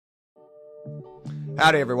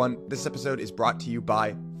Howdy, everyone. This episode is brought to you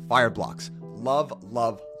by Fireblocks.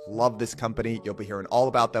 Love this company. You'll be hearing all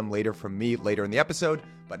about them later from me later in the episode.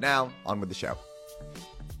 But now, on with the show.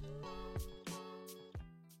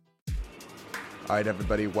 All right,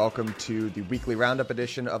 everybody. Welcome to the weekly roundup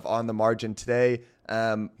edition of On the Margin. Today,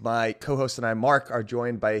 my co-host and I, Mark, are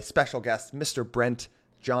joined by a special guest, Mr. Brent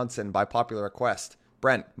Johnson, by popular request.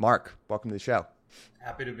 Brent, Mark, welcome to the show.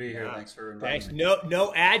 Happy to be here. Thanks for inviting Thanks. me.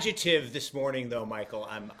 No adjective this morning though, Michael.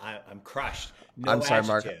 I'm crushed. No I'm sorry,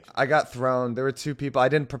 adjective. Mark. I got thrown. There were two people. I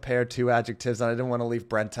didn't prepare two adjectives, and I didn't want to leave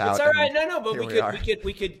Brent out. It's all right. No, but we here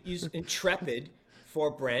could use intrepid for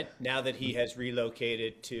Brent now that he has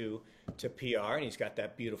relocated to PR and he's got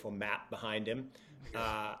that beautiful map behind him.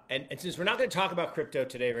 And since we're not going to talk about crypto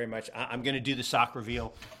today very much, I'm going to do the sock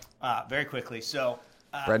reveal very quickly. So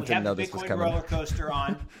Brent we didn't have know the this was Bitcoin coming. roller coaster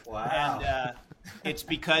on. Wow. And it's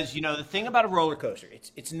because, the thing about a roller coaster,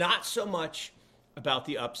 it's not so much about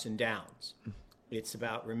the ups and downs. It's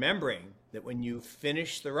about remembering that when you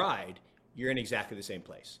finish the ride, you're in exactly the same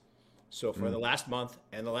place. So for the last month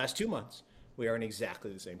and the last 2 months, we are in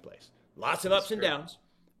exactly the same place. Lots of ups and downs.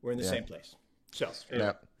 We're in the same place. So,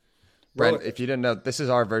 Yeah. Brent, if you didn't know, this is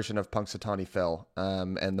our version of Punxsutawney Phil,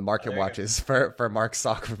 and the market watches for Mark's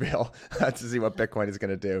sock reveal to see what Bitcoin is going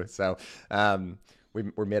to do. So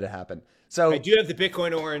we made it happen. So I do have the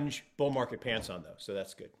Bitcoin orange bull market pants on though, so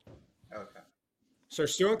that's good. Okay. So we're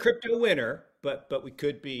still in crypto winter, but we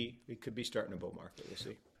could be starting a bull market. We'll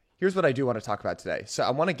see. here's what I do want to talk about today. So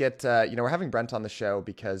I want to get, we're having Brent on the show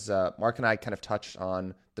because Mark and I kind of touched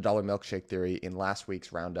on the dollar milkshake theory in last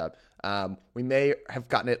week's roundup. We may have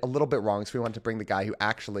gotten it a little bit wrong, so we want to bring the guy who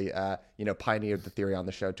actually, pioneered the theory on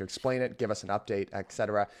the show to explain it, give us an update,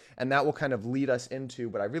 etc. And that will kind of lead us into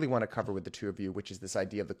what I really want to cover with the two of you, which is this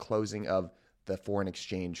idea of the closing of the foreign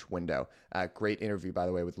exchange window. Great interview, by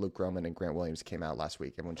the way, with Luke Groman and Grant Williams came out last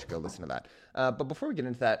week. Everyone should go listen to that. But before we get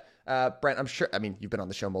into that, Brent, I'm sure, you've been on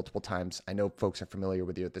the show multiple times. I know folks are familiar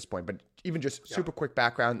with you at this point, but even just super quick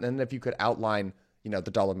background, and then if you could outline, the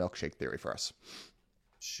dollar milkshake theory for us.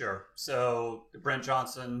 Sure. So Brent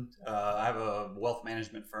Johnson, I have a wealth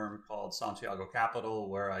management firm called Santiago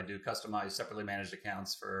Capital, where I do customized separately managed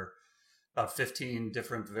accounts for about 15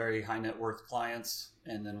 different very high net worth clients.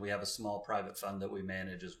 And then we have a small private fund that we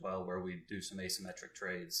manage as well, where we do some asymmetric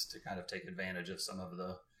trades to kind of take advantage of some of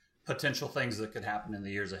the potential things that could happen in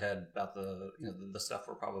the years ahead about the stuff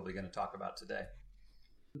we're probably going to talk about today.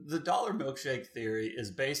 The dollar milkshake theory is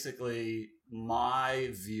basically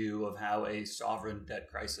my view of how a sovereign debt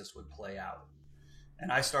crisis would play out.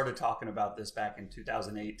 And I started talking about this back in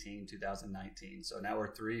 2018, 2019. So now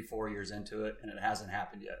we're 3-4 years into it and it hasn't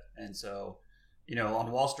happened yet. And so,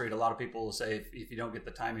 on Wall Street, a lot of people will say, if you don't get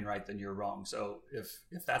the timing right, then you're wrong. So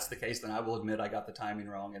if that's the case, then I will admit I got the timing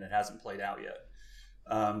wrong and it hasn't played out yet.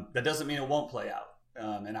 That doesn't mean it won't play out.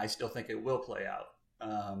 And I still think it will play out.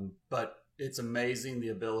 But it's amazing the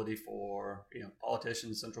ability for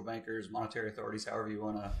politicians, central bankers, monetary authorities, however you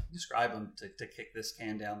want to describe them, to kick this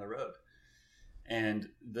can down the road. And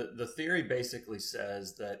the theory basically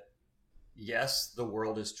says that, yes, the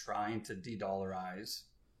world is trying to de-dollarize,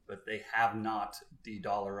 but they have not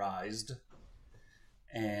de-dollarized.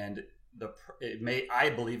 And I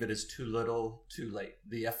believe it is too little, too late.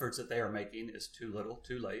 The efforts that they are making is too little,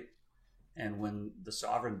 too late. And when the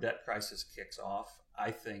sovereign debt crisis kicks off,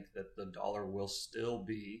 I think that the dollar will still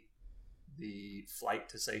be the flight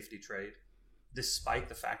to safety trade, despite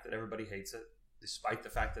the fact that everybody hates it, despite the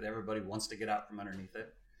fact that everybody wants to get out from underneath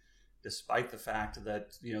it, despite the fact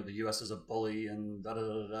that, the U.S. is a bully and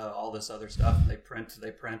all this other stuff. They print.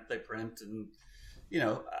 And,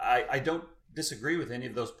 I don't disagree with any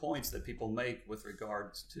of those points that people make with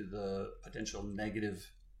regards to the potential negative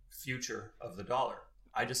future of the dollar.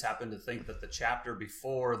 I just happen to think that the chapter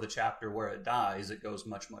before the chapter where it dies, it goes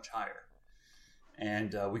much, much higher.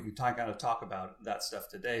 And we can kind of talk about that stuff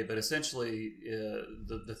today. But essentially,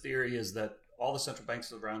 the theory is that all the central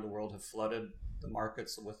banks around the world have flooded the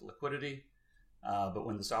markets with liquidity. But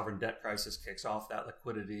when the sovereign debt crisis kicks off, that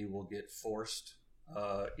liquidity will get forced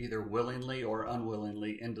either willingly or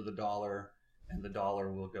unwillingly into the dollar. And the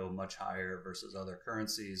dollar will go much higher versus other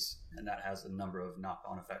currencies. And that has a number of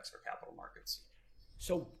knock-on effects for capital markets.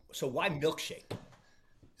 So why milkshake?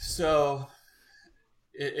 So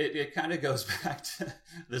it kind of goes back to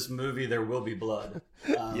this movie, There Will Be Blood.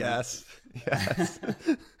 Yes.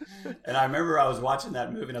 And I remember I was watching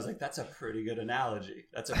that movie and I was like, that's a pretty good analogy.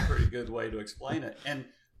 That's a pretty good way to explain it. And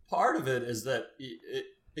part of it is that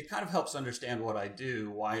it kind of helps understand what I do,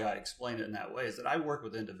 why I explain it in that way, is that I work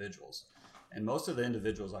with individuals. And most of the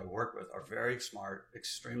individuals I work with are very smart,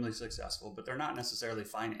 extremely successful, but they're not necessarily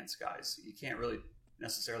finance guys. You can't really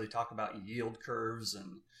necessarily talk about yield curves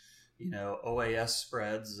and, OAS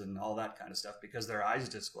spreads and all that kind of stuff because their eyes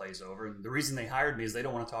just glaze over. And the reason they hired me is they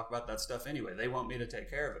don't want to talk about that stuff anyway. They want me to take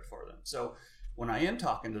care of it for them. So when I am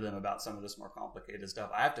talking to them about some of this more complicated stuff,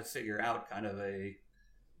 I have to figure out kind of a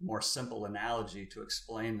more simple analogy to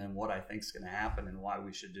explain them what I think is going to happen and why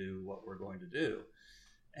we should do what we're going to do.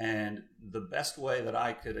 And the best way that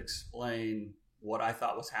I could explain what I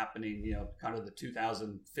thought was happening, kind of the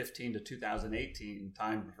 2015 to 2018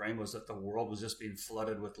 time frame was that the world was just being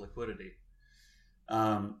flooded with liquidity.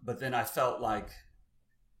 But then I felt like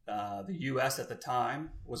the U.S. at the time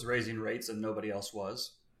was raising rates and nobody else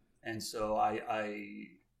was. And so I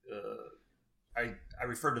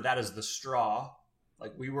referred to that as the straw.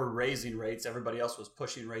 Like we were raising rates, everybody else was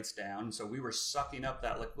pushing rates down. So we were sucking up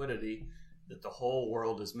that liquidity that the whole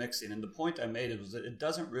world is mixing. And the point I made was that it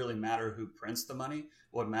doesn't really matter who prints the money.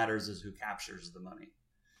 What matters is who captures the money.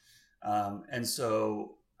 And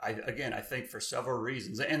so I think for several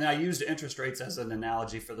reasons, and I used interest rates as an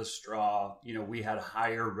analogy for the straw. We had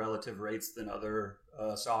higher relative rates than other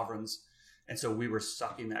sovereigns. And so we were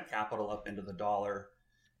sucking that capital up into the dollar.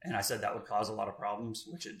 And I said that would cause a lot of problems,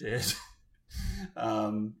 which it did.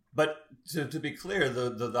 But to be clear,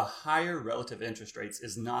 the higher relative interest rates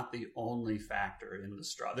is not the only factor in the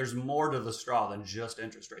straw. There's more to the straw than just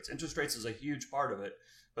interest rates. Interest rates is a huge part of it,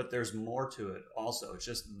 but there's more to it also. It's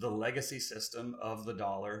just the legacy system of the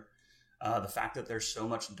dollar, the fact that there's so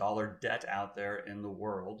much dollar debt out there in the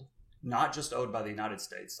world, not just owed by the United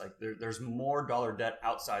States. Like there's more dollar debt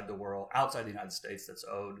outside the world, outside the United States that's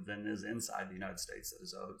owed than is inside the United States that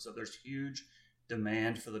is owed. So there's huge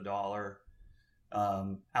demand for the dollar.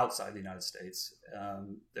 Outside the United States,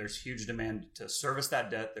 there's huge demand to service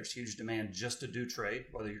that debt. There's huge demand just to do trade,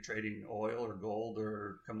 whether you're trading oil or gold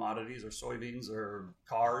or commodities or soybeans or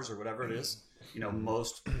cars or whatever it is.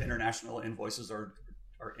 Most international invoices are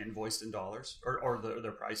invoiced in dollars or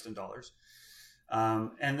they're priced in dollars.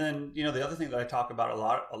 And then, the other thing that I talk about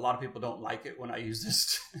a lot of people don't like it when I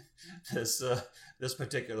use this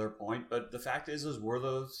particular point, but the fact is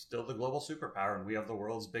we're still the global superpower and we have the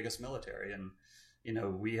world's biggest military. And,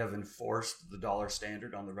 we have enforced the dollar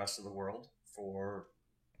standard on the rest of the world for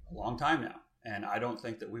a long time now. And I don't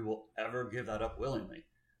think that we will ever give that up willingly,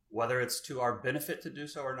 whether it's to our benefit to do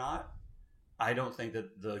so or not. I don't think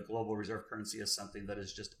that the global reserve currency is something that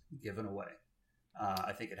is just given away.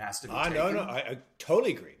 I think it has to be taken. No, I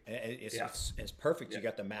totally agree. It's perfect. Yeah. You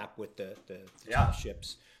got the map with the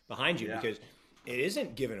ships behind you because it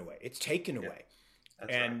isn't given away. It's taken away.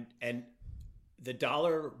 That's right. And the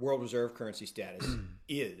dollar world reserve currency status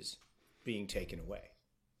is being taken away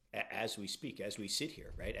as we speak, as we sit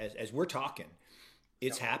here, right? As we're talking,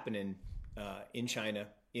 it's happening in China,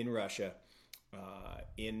 in Russia,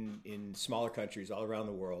 in smaller countries all around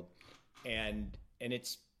the world. And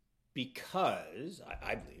it's because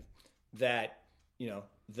I believe that,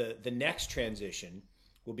 the next transition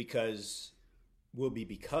will be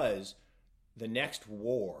because the next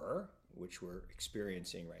war, which we're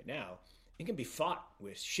experiencing right now, it can be fought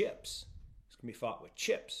with ships. It's going to be fought with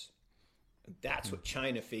chips. And that's what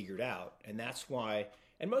China figured out. And that's why,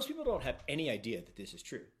 and most people don't have any idea that this is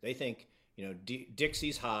true. They think,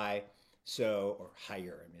 Dixie's high, or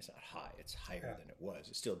higher. I mean, it's not high. It's higher than it was.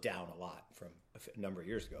 It's still down a lot from a number of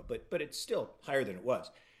years ago, but it's still higher than it was.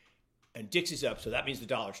 And Dixie's up, so that means the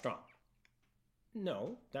dollar's strong.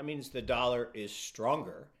 No, that means the dollar is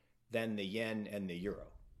stronger than the yen and the euro,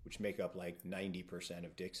 which make up like 90%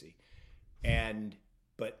 of Dixie.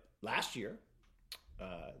 But last year,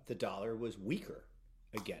 the dollar was weaker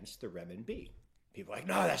against the renminbi. People are like,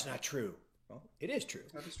 no, that's not true. Well, it is true.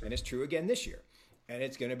 That is true. And it's true again this year. And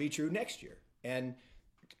it's going to be true next year. And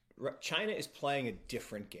China is playing a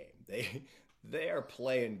different game. They are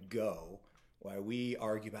playing Go while we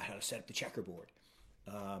argue about how to set up the checkerboard.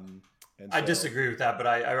 I disagree with that, but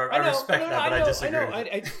I respect that, but I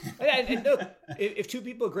disagree. And look, if two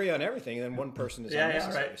people agree on everything, then one person is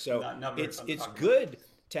unnecessary. Right. So it's good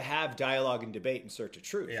to have dialogue and debate in search of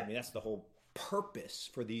truth. Yeah. I mean, that's the whole purpose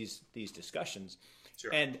for these discussions.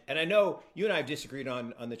 Sure. And I know you and I have disagreed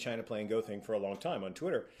on the China playing Go thing for a long time on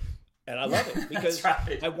Twitter, and I love it because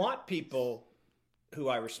I want people who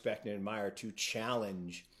I respect and admire to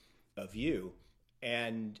challenge a view,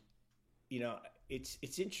 and it's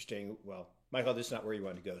interesting. Well, Michael, this is not where you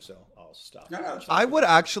want to go, so I'll stop. No, I would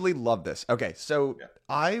actually love this. Okay, so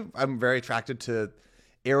I'm very attracted to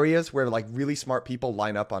areas where like really smart people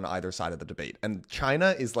line up on either side of the debate, and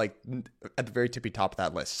China is like at the very tippy top of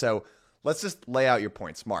that list. So let's just lay out your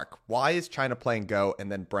points. Mark, why is China playing Go?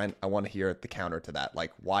 And then Brent, I want to hear the counter to that.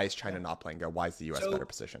 Like, why is China not playing Go? Why is the U.S. better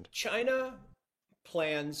positioned? China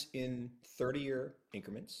plans in 30-year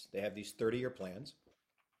increments. They have these 30-year plans.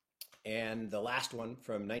 And the last one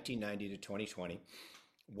from 1990 to 2020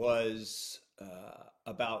 was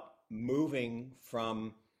about moving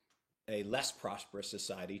from a less prosperous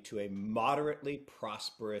society to a moderately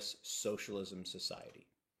prosperous socialism society.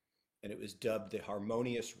 And it was dubbed the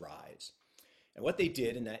Harmonious Rise. And what they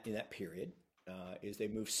did in that period is they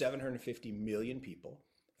moved 750 million people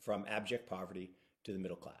from abject poverty to the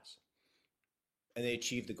middle class. And they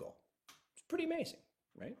achieved the goal. It's pretty amazing,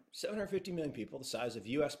 right? 750 million people, the size of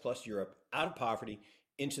US plus Europe, out of poverty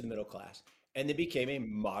into the middle class. And they became a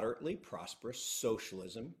moderately prosperous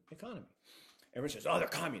socialism economy. Everyone says, oh, they're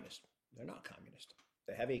communist. They're not communist.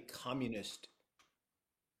 They have a communist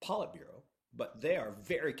Politburo, but they are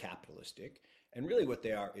very capitalistic. And really what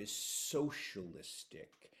they are is socialistic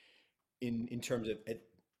in terms of,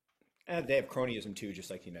 and they have cronyism too,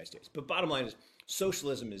 just like the United States. But bottom line is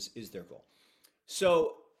socialism is their goal.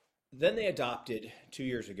 So then they adopted 2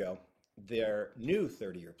 years ago their new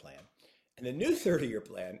 30-year plan. And the new 30-year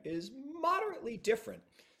plan is moderately different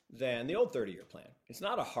than the old 30-year plan. It's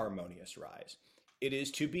not a harmonious rise. It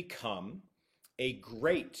is to become a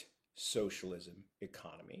great socialism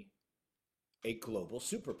economy, a global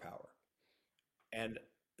superpower. And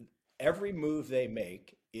every move they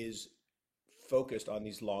make is focused on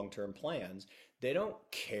these long-term plans. They don't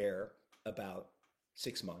care about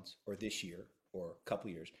 6 months or this year or a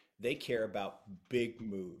couple years. They care about big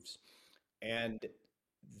moves. And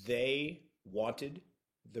they wanted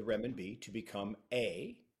the renminbi to become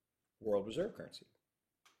a world reserve currency.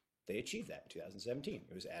 They achieved that in 2017.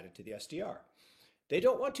 It was added to the SDR. They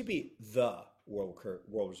don't want to be the world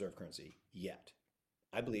reserve currency yet.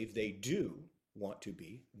 I believe they do want to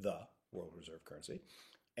be the world reserve currency.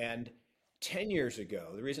 And 10 years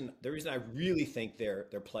ago, the reason I really think they're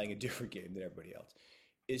playing a different game than everybody else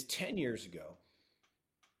is 10 years ago,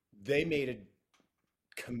 they made a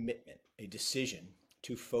commitment, a decision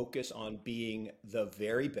to focus on being the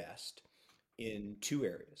very best in two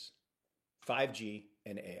areas, 5G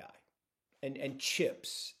and AI, and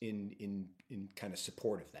chips in kind of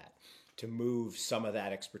support of that, to move some of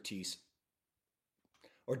that expertise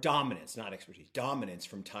or dominance, not expertise, dominance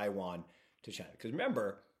from Taiwan to China. Because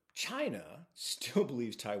remember, China still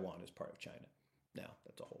believes Taiwan is part of China. Now,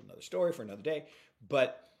 that's a whole nother story for another day.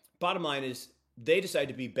 But bottom line is they decided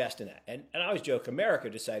to be best in that. And I always joke, America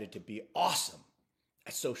decided to be awesome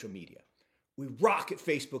at social media. We rock at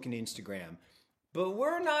Facebook and Instagram, but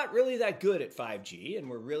we're not really that good at 5G, and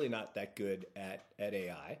we're really not that good at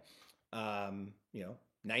AI.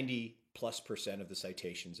 90+% of the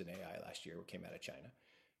citations in AI last year came out of China.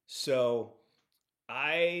 So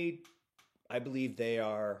I believe they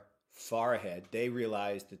are far ahead. They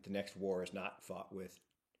realize that the next war is not fought with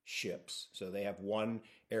ships. So they have one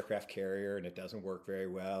aircraft carrier and it doesn't work very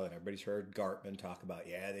well. And everybody's heard Gartman talk about,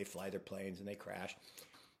 they fly their planes and they crash.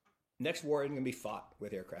 Next war isn't going to be fought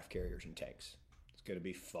with aircraft carriers and tanks. It's going to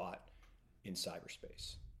be fought in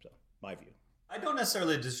cyberspace. So my view. I don't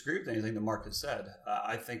necessarily disagree with anything that Mark has said.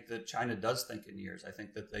 I think that China does think in years. I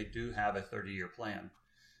think that they do have a 30-year plan.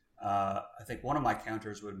 I think one of my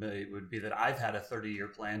counters would be that I've had a 30-year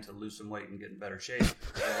plan to lose some weight and get in better shape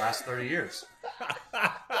for the last 30 years.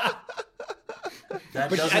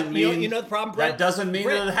 That doesn't mean the problem, Brent, that doesn't mean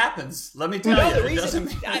that it happens. Let me tell you, it doesn't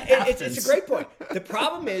mean it happens. It's a great point. The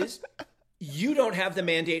problem is you don't have the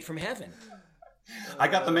mandate from heaven. I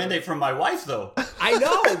got the mandate from my wife, though. I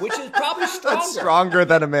know, which is probably stronger. That's stronger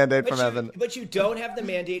than a mandate from heaven. But you don't have the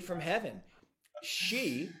mandate from heaven.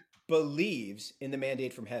 She believes in the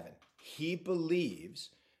mandate from heaven. He believes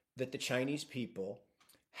that the Chinese people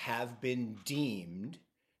have been deemed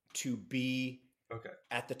to be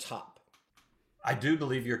at the top. I do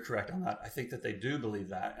believe you're correct on that. I think that they do believe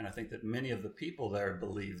that. And I think that many of the people there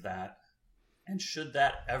believe that. And should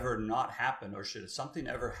that ever not happen, or should something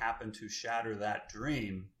ever happen to shatter that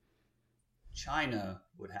dream, China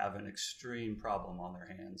would have an extreme problem on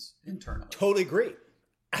their hands internally. Totally agree.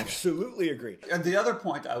 Absolutely agree. And the other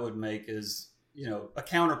point I would make is, a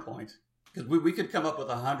counterpoint, because we could come up with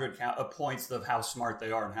 100 points of how smart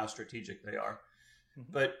they are and how strategic they are.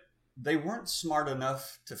 Mm-hmm. But they weren't smart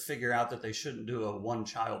enough to figure out that they shouldn't do a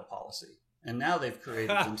one-child policy. And now they've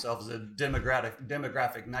created themselves a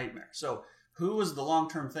demographic nightmare. So who was the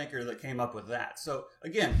long-term thinker that came up with that? So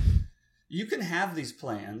again, you can have these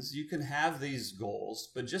plans, you can have these goals,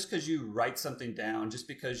 but just because you write something down, just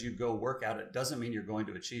because you go work at it, doesn't mean you're going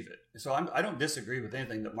to achieve it. So I don't disagree with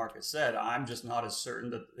anything that Mark has said. I'm just not as certain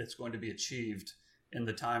that it's going to be achieved in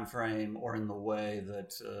the time frame or in the way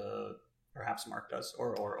that perhaps Mark does,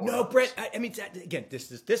 or no, Brent. I mean, again,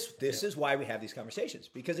 this is why we have these conversations,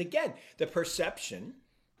 because again, the perception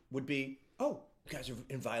would be, oh, you guys are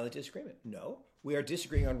in violent disagreement. No, we are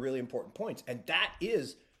disagreeing on really important points, and that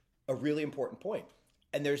is a really important point.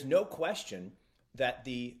 And there's no question that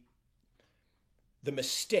the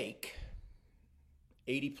mistake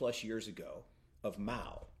 80 plus years ago of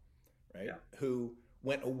Mao, right, who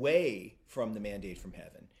went away from the mandate from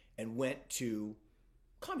heaven and went to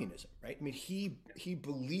communism, right? I mean, he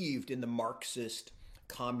believed in the Marxist,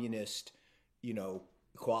 communist,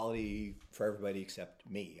 equality for everybody except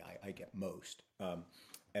me. I get most,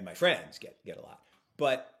 and my friends get a lot.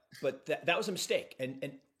 But that was a mistake,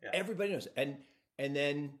 and everybody knows it. And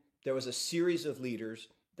then there was a series of leaders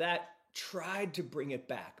that tried to bring it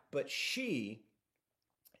back, but she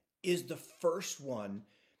is the first one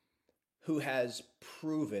who has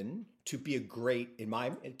proven to be a great, in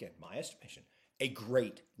my estimation, a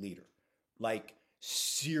great leader, like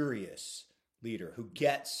serious leader who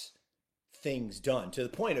gets things done to the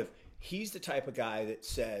point of he's the type of guy that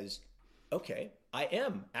says, okay, I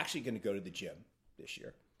am actually going to go to the gym this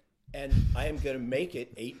year and I am going to make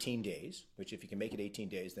it 18 days, which if you can make it 18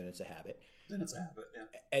 days, then it's a habit. Then it's a habit,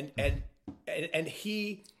 yeah. And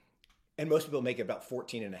he, and most people make it about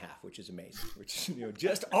 14 and a half, which is amazing, which is,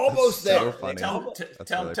 just almost there. So funny.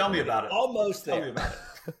 Tell me about it. Almost there. Tell me about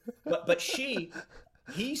it. But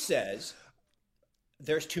he says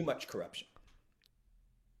there's too much corruption,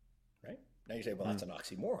 right? Now you say, well, that's an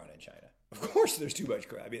oxymoron in China. Of course there's too much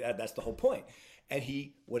corruption. I mean, that's the whole point. And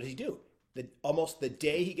what does he do? Almost the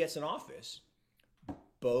day he gets in office,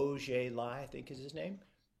 Bo Xilai, I think is his name,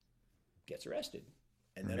 gets arrested.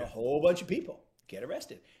 And then a whole bunch of people get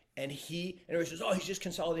arrested. And everybody says, oh, he's just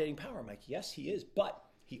consolidating power. I'm like, yes, he is. But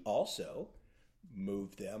he also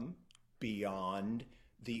moved them beyond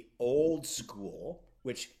the old school,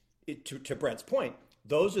 which, to Brent's point,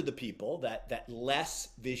 those are the people that less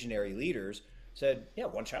visionary leaders said, yeah,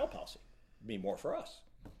 one child policy would be more for us.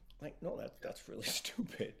 Like, no, that's really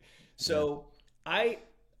stupid. So I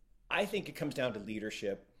think it comes down to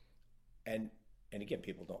leadership. And again,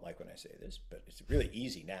 people don't like when I say this, but it's really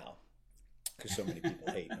easy now because so many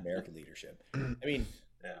people hate American leadership. I mean,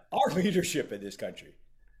 our leadership in this country.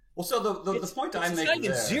 Well, so the point I make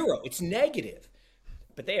there, it's zero. It's negative,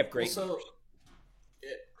 but they have great. Well, so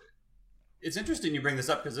it's interesting you bring this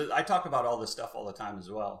up because I talk about all this stuff all the time as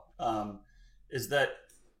well. Is that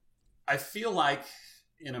I feel like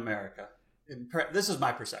in America, this is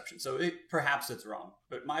my perception. So perhaps it's wrong,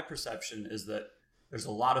 but my perception is that there's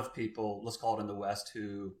a lot of people, let's call it in the West,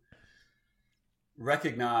 who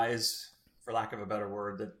recognize, for lack of a better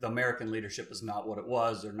word, that the American leadership is not what it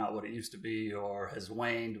was or not what it used to be or has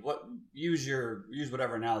waned. Use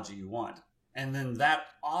whatever analogy you want. And then that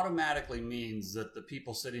automatically means that the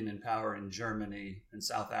people sitting in power in Germany and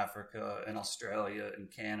South Africa and Australia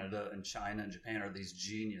and Canada and China and Japan are these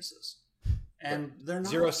geniuses. And they're not.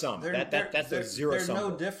 Zero sum. That's a zero sum. They're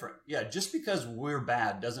no different. Yeah, just because we're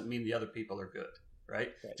bad doesn't mean the other people are good,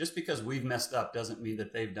 right? Just because we've messed up doesn't mean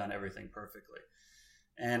that they've done everything perfectly.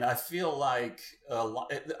 And I feel like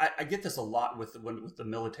I get this a lot with the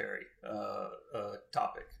military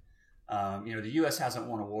topic. The U.S. hasn't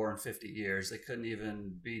won a war in 50 years. They couldn't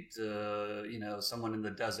even beat someone in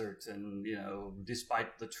the desert, and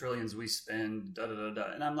despite the trillions we spend, da da da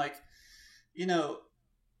da. And I'm like,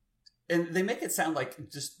 and they make it sound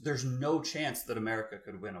like just there's no chance that America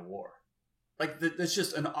could win a war. Like it's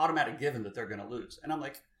just an automatic given that they're going to lose. And I'm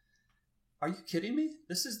like, are you kidding me?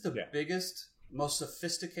 This is the biggest, most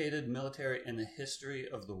sophisticated military in the history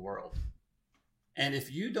of the world. And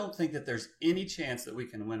if you don't think that there's any chance that we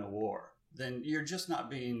can win a war, then you're just not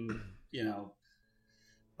being,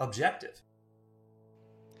 objective.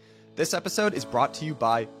 This episode is brought to you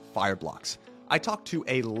by Fireblocks. I talk to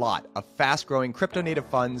a lot of fast-growing crypto-native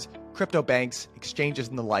funds, crypto banks, exchanges,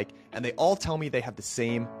 and the like, and they all tell me they have the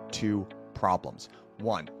same two problems.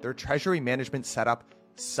 One, their treasury management setup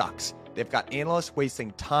sucks. They've got analysts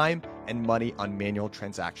wasting time and money on manual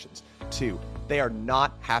transactions. Two, they are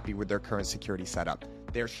not happy with their current security setup.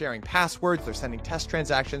 They're sharing passwords, they're sending test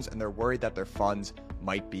transactions, and they're worried that their funds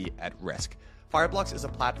might be at risk. Fireblocks is a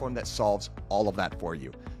platform that solves all of that for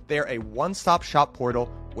you. They are a one-stop shop portal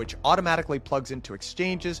which automatically plugs into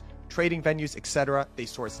exchanges, trading venues, etc. They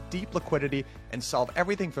source deep liquidity and solve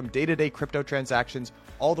everything from day-to-day crypto transactions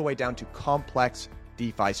all the way down to complex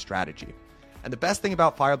DeFi strategy. And the best thing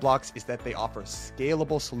about Fireblocks is that they offer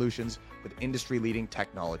scalable solutions with industry-leading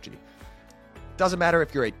technology. Doesn't matter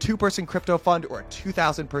if you're a 2-person crypto fund or a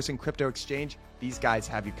 2,000-person crypto exchange, these guys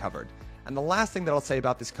have you covered. And the last thing that I'll say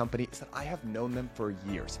about this company is that I have known them for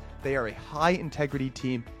years. They are a high integrity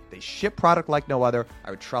team. They ship product like no other.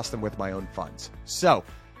 I would trust them with my own funds. So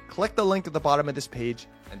click the link at the bottom of this page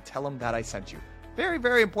and tell them that I sent you. Very,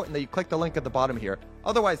 very important that you click the link at the bottom here.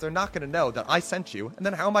 Otherwise, they're not going to know that I sent you. And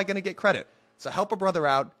then how am I going to get credit? So help a brother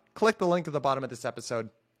out. Click the link at the bottom of this episode.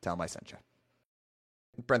 Tell them I sent you.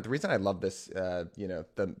 Brent, the reason I love this, the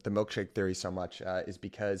milkshake theory so much is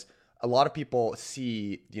because a lot of people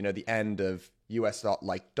see, the end of U.S.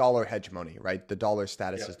 dollar hegemony, right? The dollar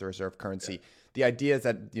status as the reserve currency. Yep. The idea is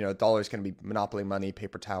that, dollar is going to be monopoly money,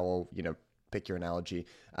 paper towel, pick your analogy.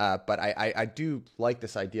 But I do like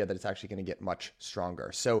this idea that it's actually going to get much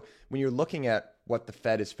stronger. So when you're looking at what the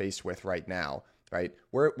Fed is faced with right now, right,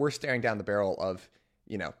 we're staring down the barrel of,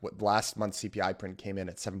 what last month's CPI print came in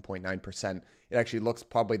at 7.9%. It actually looks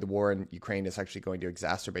probably the war in Ukraine is actually going to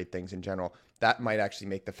exacerbate things in general. That might actually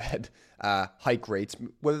make the Fed hike rates.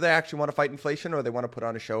 Whether they actually want to fight inflation or they want to put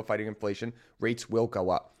on a show fighting inflation, rates will go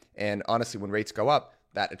up. And honestly, when rates go up,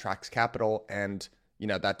 that attracts capital and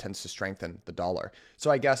that tends to strengthen the dollar.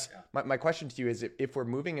 So I guess my question to you is if we're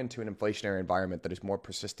moving into an inflationary environment that is more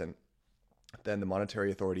persistent than the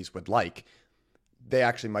monetary authorities would like, they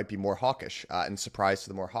actually might be more hawkish and surprised to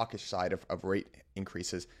the more hawkish side of rate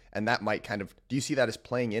increases. And that might do you see that as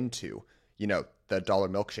playing into, the dollar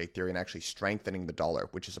milkshake theory and actually strengthening the dollar,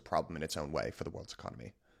 which is a problem in its own way for the world's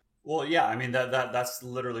economy? Well, yeah, I mean, that's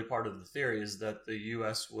literally part of the theory is that the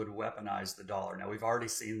U.S. would weaponize the dollar. Now, we've already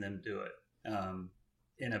seen them do it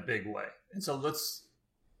in a big way. And so let's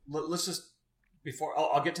just, before,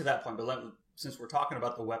 I'll get to that point, but since we're talking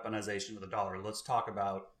about the weaponization of the dollar, let's talk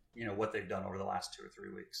about what they've done over the last 2 or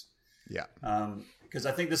 3 weeks. Yeah. Because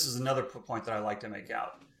I think this is another point that I like to make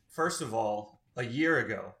out. First of all, a year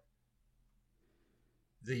ago,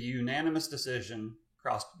 the unanimous decision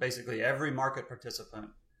across basically every market participant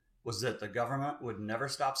was that the government would never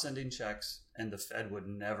stop sending checks and the Fed would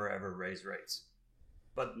never, ever raise rates.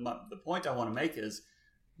 But the point I want to make is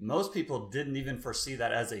most people didn't even foresee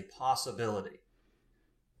that as a possibility.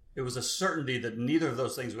 It was a certainty that neither of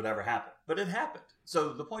those things would ever happen, but it happened.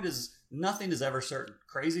 So the point is nothing is ever certain.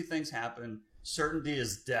 Crazy things happen. Certainty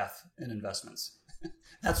is death in investments.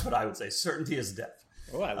 That's what I would say. Certainty is death.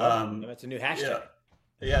 Oh, I love it. That's a new hashtag.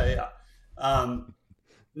 Yeah.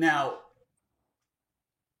 Now,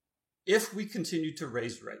 if we continue to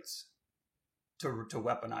raise rates to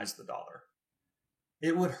weaponize the dollar,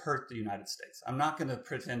 it would hurt the United States. I'm not going to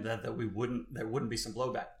pretend that there wouldn't be some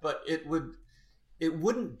blowback, but it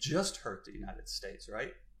wouldn't just hurt the United States,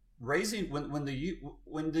 right? When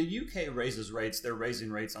the UK raises rates, they're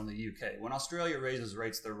raising rates on the UK. When Australia raises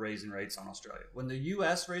rates, they're raising rates on Australia. When the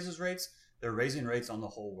US raises rates, they're raising rates on the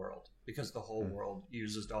whole world because the whole world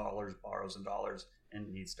uses dollars, borrows in dollars,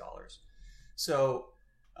 and needs dollars. So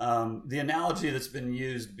the analogy that's been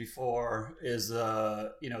used before is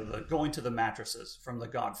the going to the mattresses from The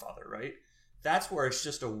Godfather, right? That's where it's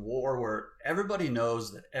just a war where everybody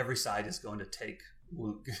knows that every side is going to take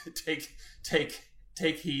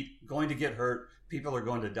heat, going to get hurt, people are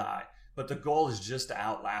going to die. But the goal is just to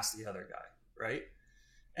outlast the other guy, right?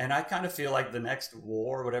 And I kind of feel like the next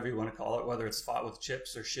war, whatever you want to call it, whether it's fought with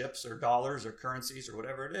chips or ships or dollars or currencies or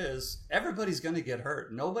whatever it is, everybody's going to get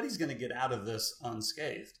hurt. Nobody's going to get out of this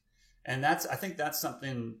unscathed. And I think that's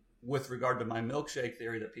something with regard to my milkshake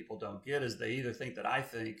theory that people don't get is they either think that I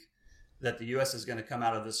think that the U.S. is going to come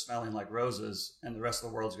out of this smelling like roses and the rest of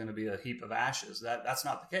the world is going to be a heap of ashes. That's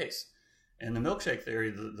not the case. In the milkshake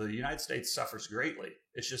theory, the United States suffers greatly.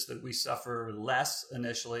 It's just that we suffer less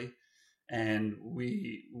initially, and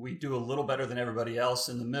we do a little better than everybody else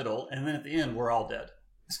in the middle, and then at the end, we're all dead.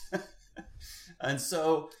 and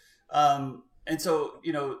so, I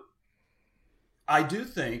do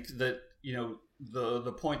think that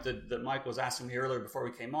the point that Mike was asking me earlier before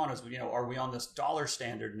we came on is, are we on this dollar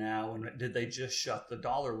standard now, and did they just shut the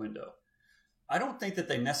dollar window? I don't think that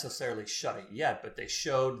they necessarily shut it yet, but they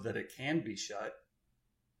showed that it can be shut.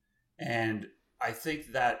 And I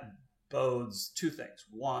think that bodes two things.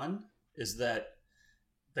 One is that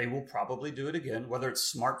they will probably do it again. Whether it's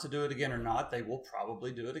smart to do it again or not, they will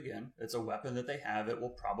probably do it again. It's a weapon that they have. It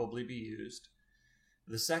will probably be used.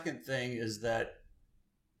 The second thing is that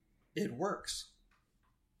it works,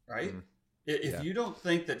 right? If you don't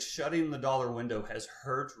think that shutting the dollar window has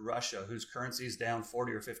hurt Russia, whose currency is down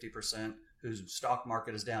 40 or 50%, whose stock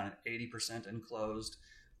market is down at 80% and closed,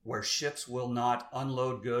 where ships will not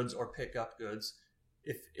unload goods or pick up goods.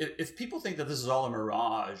 If people think that this is all a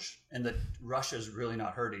mirage and that Russia is really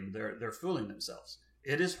not hurting, they're fooling themselves.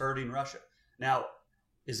 It is hurting Russia. Now,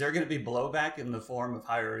 Is there going to be blowback in the form of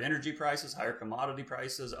higher energy prices, higher commodity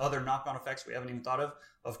prices, other knock-on effects we haven't even thought of?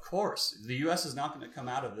 Of course, the U.S. is not going to come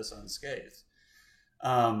out of this unscathed.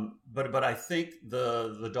 But I think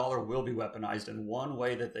the dollar will be weaponized, and one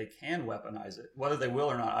way that they can weaponize it, whether they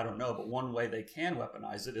will or not, I don't know, but one way they can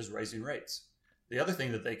weaponize it is raising rates. The other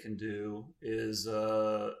thing that they can do is,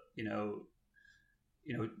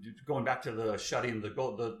 going back to the shutting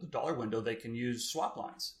the dollar window, they can use swap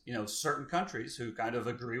lines. Certain countries who kind of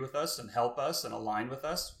agree with us and help us and align with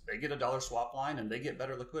us, they get a dollar swap line and they get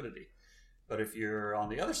better liquidity. But if you're on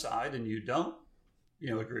the other side and you don't,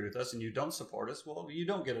 agree with us and you don't support us, well, you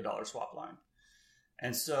don't get a dollar swap line.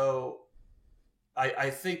 And so I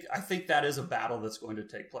think that is a battle that's going to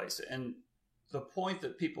take place. And the point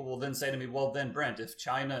that people will then say to me, well, then Brent, if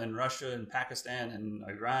China and Russia and Pakistan and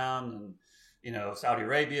Iran and, Saudi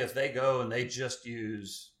Arabia, if they go and they just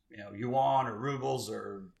use, yuan or rubles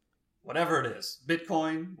or whatever it is,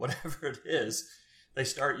 Bitcoin, whatever it is, they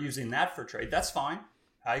start using that for trade, that's fine.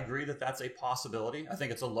 I agree that that's a possibility. I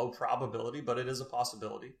think it's a low probability, but it is a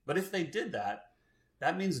possibility. But if they did that,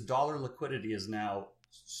 that means dollar liquidity is now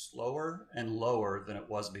slower and lower than it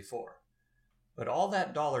was before. But all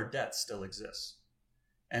that dollar debt still exists.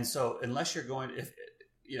 And so unless you're going,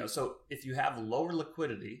 if you have lower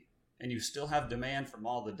liquidity and you still have demand from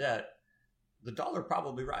all the debt, the dollar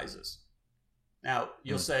probably rises. Now,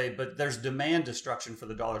 you'll say, but there's demand destruction for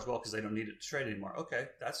the dollar as well because they don't need it to trade anymore. Okay,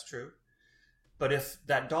 that's true. But if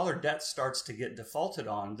that dollar debt starts to get defaulted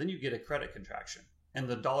on, then you get a credit contraction. And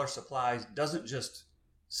the dollar supply doesn't just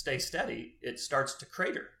stay steady, it starts to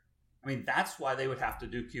crater. I mean, that's why they would have to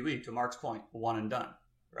do QE, to Mark's point, one and done,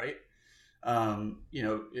 right?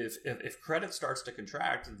 If credit starts to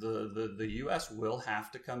contract, the U.S. will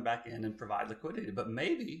have to come back in and provide liquidity. But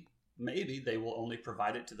maybe they will only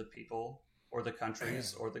provide it to the people or the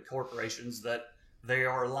countries or the corporations that they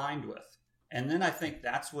are aligned with. And then I think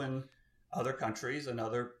that's when other countries and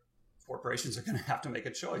other corporations are going to have to make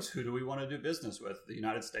a choice. Who do we want to do business with, the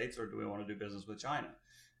United States, or do we want to do business with China?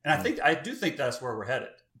 And I do think that's where we're headed.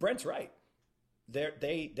 Brent's right.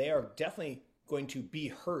 They are definitely going to be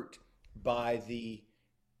hurt by the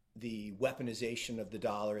weaponization of the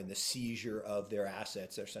dollar and the seizure of their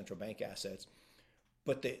assets, their central bank assets.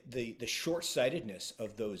 But the short-sightedness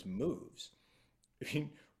of those moves. I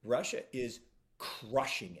mean, Russia is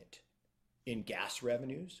crushing it in gas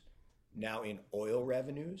revenues, now in oil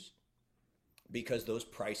revenues, because those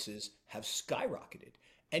prices have skyrocketed.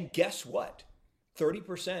 And guess what?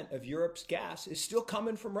 30% of Europe's gas is still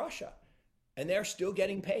coming from Russia, and they're still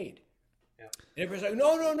getting paid. Yeah. And everybody's like,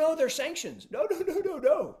 no, they're sanctions. No.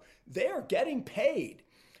 They're getting paid.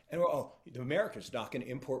 And the America's not going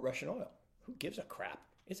to import Russian oil. Who gives a crap?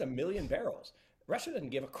 It's 1 million barrels. Russia doesn't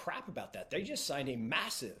give a crap about that. They just signed a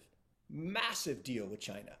massive deal with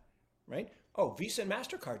China, right? Visa and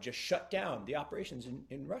MasterCard just shut down the operations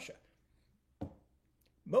in Russia.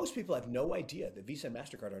 Most people have no idea that Visa and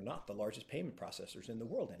MasterCard are not the largest payment processors in the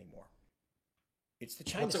world anymore. It's the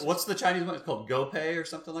Chinese. What's the Chinese one? It's called GoPay or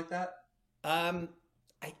something like that? Brent,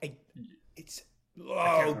 I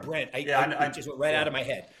just went right out of my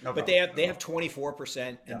head. No but problem. They have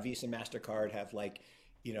 24%, and Visa and MasterCard have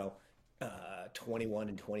 21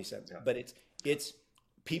 and 27. Yeah. But it's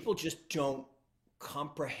people just don't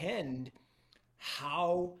comprehend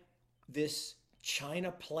how this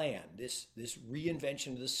China plan, this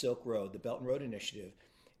reinvention of the Silk Road, the Belt and Road Initiative,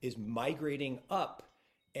 is migrating up,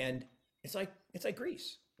 and it's like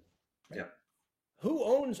Greece. Right? Yeah. Who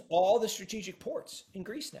owns all the strategic ports in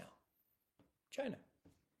Greece now? China.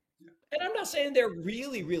 Yeah. And I'm not saying they're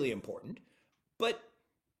really, really important, but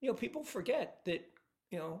people forget that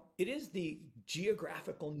it is the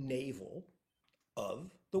geographical navel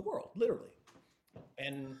of the world, literally.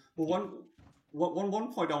 And one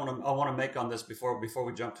point I want to make on this before we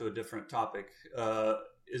jump to a different topic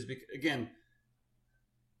is again,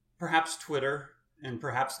 perhaps Twitter and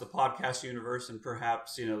perhaps the podcast universe and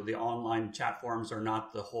perhaps the online chat forums are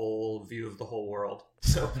not the whole view of the whole world.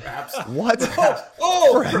 So perhaps what? Perhaps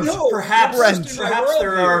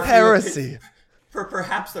there are heresy.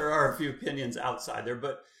 Perhaps there are a few opinions outside there,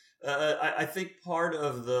 but I think part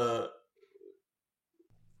of the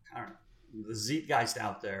zeitgeist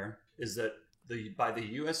out there is that by the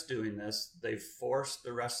U.S. doing this, they've forced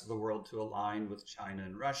the rest of the world to align with China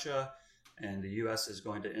and Russia, and the U.S. is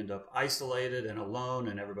going to end up isolated and alone,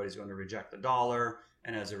 and everybody's going to reject the dollar,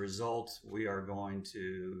 and as a result, we are going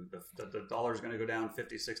to the dollar is going to go down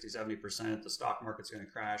 50, 60, 70%. The stock market's going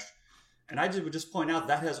to crash. And I would just point out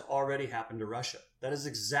that has already happened to Russia. That is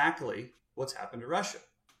exactly what's happened to Russia.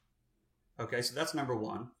 Okay, so that's number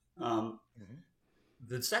one.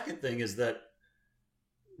 The second thing is that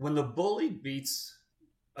when the bully beats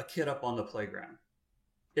a kid up on the playground,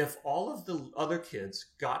 if all of the other kids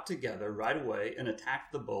got together right away and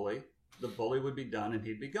attacked the bully would be done and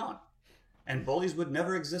he'd be gone. And bullies would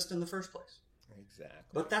never exist in the first place. Exactly.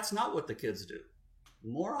 But that's not what the kids do.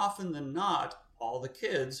 More often than not, all the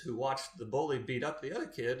kids who watched the bully beat up the other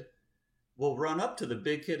kid will run up to the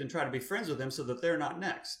big kid and try to be friends with him so that they're not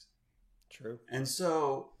next. True. And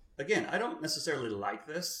so, again, I don't necessarily like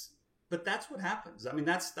this, but that's what happens. I mean,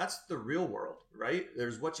 that's the real world, right?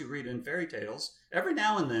 There's what you read in fairy tales. Every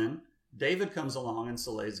now and then, David comes along and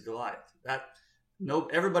slays Goliath.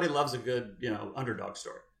 Everybody loves a good, underdog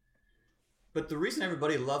story. But the reason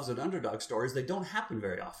everybody loves an underdog story is they don't happen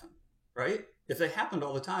very often, right? If they happened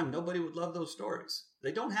all the time, nobody would love those stories.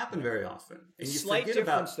 They don't happen very often. And the slight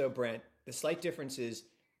difference, though, Brent, the slight difference is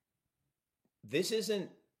this isn't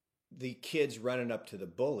the kids running up to the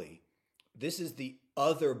bully. This is the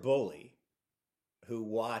other bully who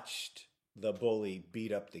watched the bully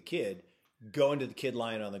beat up the kid, going to the kid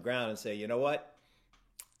lying on the ground and say, you know what?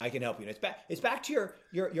 I can help you. And it's back to your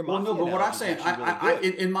mafia. Well, no, but what I'm saying,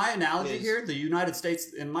 in my analogy here, the United States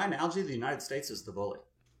is the bully.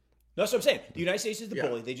 No, that's what I'm saying. The United States is the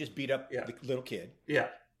bully. They just beat up the little kid. Yeah.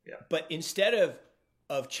 But instead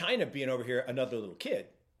of China being over here, another little kid,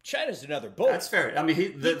 China's another bully. That's fair. I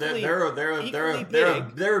mean, they're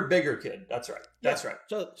a bigger kid. That's right. That's right.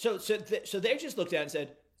 So they just looked at it and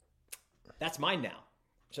said, "That's mine now."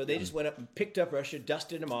 So they just went up and picked up Russia,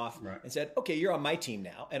 dusted him off, and said, "Okay, you're on my team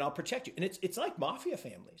now, and I'll protect you." And it's like mafia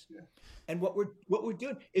families. Yeah. And what we're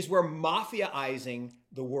doing is we're mafiaizing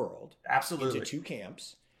the world into two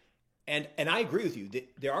camps. And I agree with you that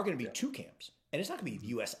there are going to be two camps, and it's not going to be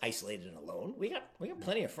the U.S. isolated and alone. We got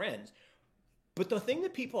plenty of friends, but the thing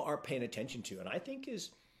that people aren't paying attention to, and I think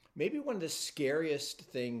is maybe one of the scariest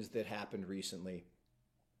things that happened recently.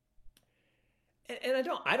 And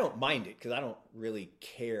I don't mind it because I don't really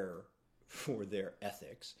care for their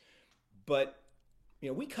ethics, but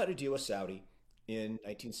we cut a deal with Saudi in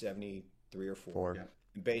 1973 or 4, and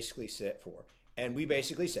basically we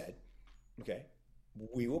basically said, okay,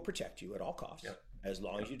 we will protect you at all costs as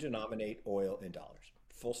long as you denominate oil in dollars.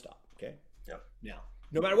 Full stop. Okay. Yep. Now,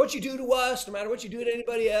 no matter what you do to us, no matter what you do to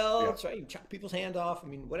anybody else, right? You chop people's hand off. I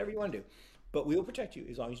mean, whatever you want to do, but we will protect you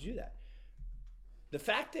as long as you do that. The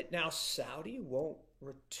fact that now Saudi won't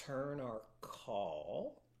return our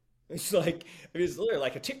call, it's literally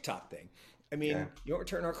like a TikTok thing. I mean, you won't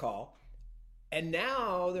return our call. And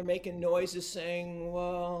now they're making noises saying,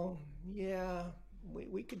 well, yeah,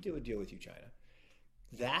 we could do a deal with you, China.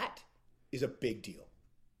 That is a big deal.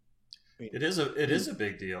 I mean, it is a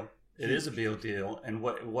big deal. It is a big deal. And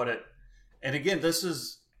and again,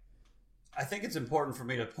 I think it's important for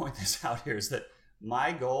me to point this out here is that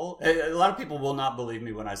my goal, a lot of people will not believe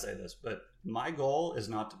me when I say this, but my goal is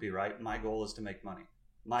not to be right. My goal is to make money.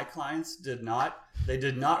 My clients did not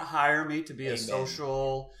hire me to be a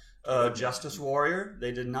social justice warrior.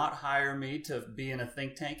 They did not hire me to be in a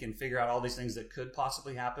think tank and figure out all these things that could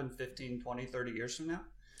possibly happen 15, 20, 30 years from now.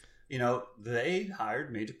 They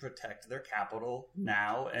hired me to protect their capital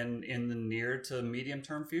now and in the near to medium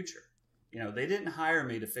term future. They didn't hire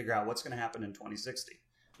me to figure out what's going to happen in 2060.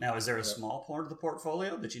 Now, is there a small part of the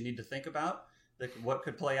portfolio that you need to think about what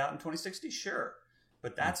could play out in 2060? Sure.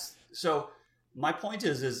 But so my point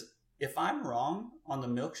is if I'm wrong on the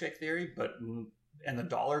milkshake theory, and the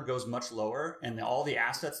dollar goes much lower and all the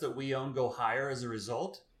assets that we own go higher as a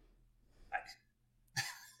result,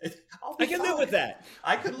 I can live with that.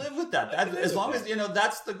 I could live with that. As long as,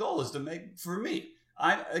 that's the goal is to make, for me,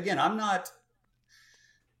 I'm not,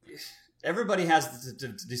 everybody has to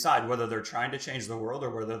decide whether they're trying to change the world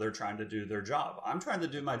or whether they're trying to do their job. I'm trying to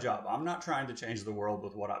do my job. I'm not trying to change the world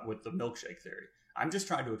with the milkshake theory. I'm just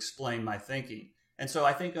trying to explain my thinking. And so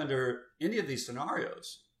I think under any of these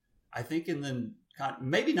scenarios, I think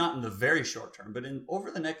maybe not in the very short term, but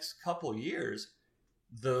over the next couple years,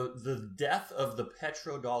 the death of the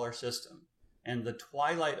petrodollar system and the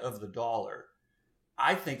twilight of the dollar,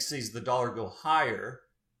 I think sees the dollar go higher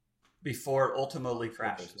before it ultimately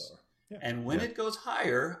crashes. Yeah. And when it goes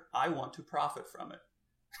higher, I want to profit from it.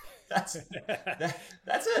 That's it.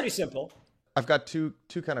 Pretty simple. I've got two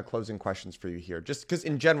kind of closing questions for you here. Just because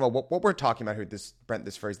in general, what we're talking about here, this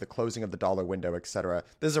phrase, the closing of the dollar window, et cetera,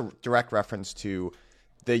 this is a direct reference to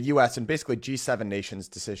the U.S. and basically G7 nations'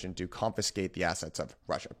 decision to confiscate the assets of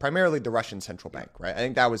Russia, primarily the Russian central bank, right? I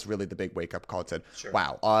think that was really the big wake-up call. It said,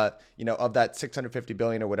 wow, of that $650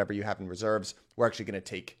 billion or whatever you have in reserves, we're actually going to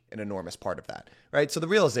take an enormous part of that, right? So the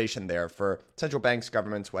realization there for central banks,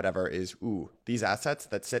 governments, whatever, is, these assets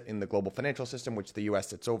that sit in the global financial system, which the U.S.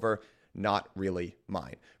 sits over, not really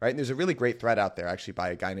mine, right? And there's a really great thread out there actually by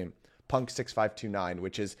a guy named Punk6529,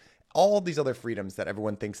 which is all these other freedoms that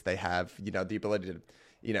everyone thinks they have, the ability to,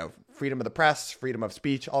 freedom of the press, freedom of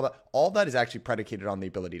speech, all that is actually predicated on the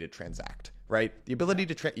ability to transact, right? The ability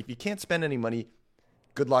to, if you can't spend any money,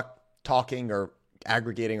 good luck talking or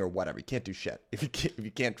aggregating or whatever. You can't do shit if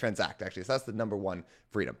you can't transact, actually. So that's the number one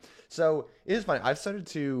freedom. So it is funny. I've started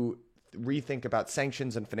to rethink about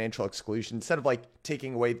sanctions and financial exclusion. Instead of like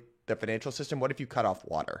taking away the financial system, what if you cut off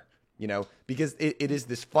water? Because it is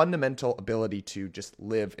this fundamental ability to just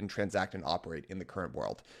live and transact and operate in the current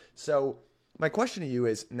world. So my question to you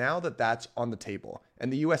is, now that that's on the table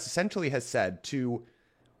and the US essentially has said to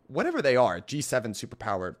whatever they are, G7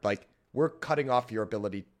 superpower, like, we're cutting off your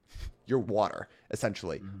ability, your water,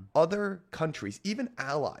 essentially. Mm-hmm. Other countries, even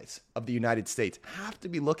allies of the United States, have to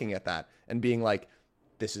be looking at that and being like,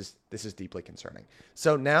 this is deeply concerning.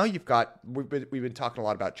 So now we've been talking a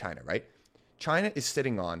lot about China, right? China is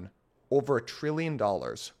sitting on over $1 trillion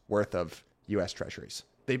worth of US treasuries.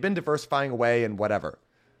 They've been diversifying away and whatever.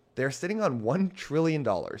 They're sitting on $1 trillion.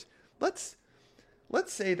 Let's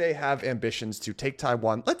say they have ambitions to take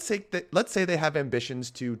Taiwan. Let's say they have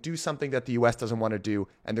ambitions to do something that the US doesn't want to do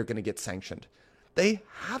and they're going to get sanctioned. They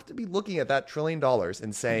have to be looking at that $1 trillion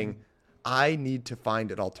and saying, I need to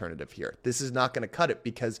find an alternative here. This is not going to cut it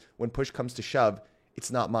because when push comes to shove,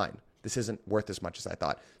 it's not mine. This isn't worth as much as I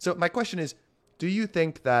thought. So my question is, do you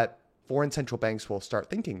think that foreign central banks will start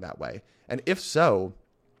thinking that way? And if so,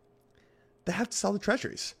 they have to sell the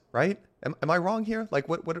treasuries, right? Am I wrong here? Like,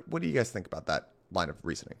 what do you guys think about that line of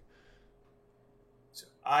reasoning? So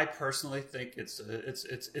I personally think it's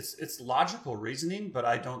logical reasoning, but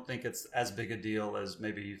I don't think it's as big a deal as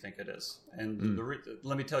maybe you think it is. And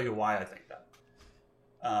let me tell you why I think that.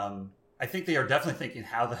 I think they are definitely thinking,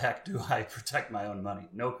 how the heck do I protect my own money?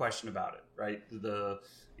 No question about it, right? The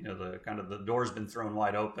kind of the door's been thrown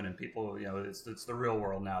wide open, and people, it's the real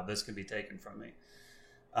world now. This can be taken from me.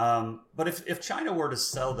 But if China were to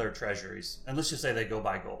sell their treasuries, and let's just say they go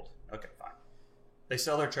buy gold, okay, fine. They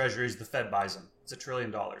sell their treasuries, the Fed buys them. It's $1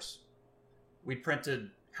 trillion. We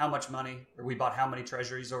printed how much money, or we bought how many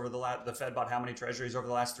treasuries the Fed bought how many treasuries over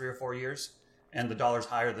the last 3 or 4 years, and the dollar's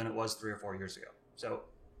higher than it was 3 or 4 years ago. So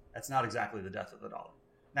that's not exactly the death of the dollar.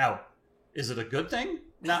 Now, is it a good thing?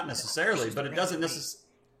 Not necessarily, but it doesn't necessarily.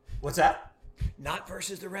 What's that? Not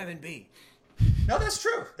versus the renminbi. No, that's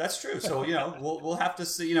true. That's true. So, we'll have to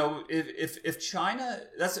see, if China,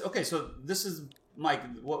 that's okay. So this is, Mike,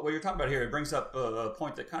 what you're talking about here, it brings up a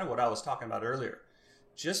point that kind of what I was talking about earlier.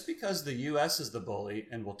 Just because the U.S. is the bully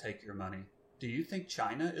and will take your money, do you think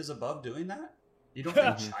China is above doing that? You don't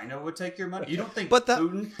think China would take your money? You don't think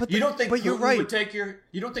Putin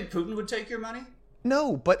would take your money?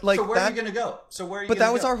 No, but like, so where are you going to go? But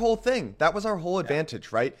that was our whole thing. That was our whole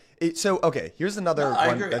advantage, right? Okay, here's another one.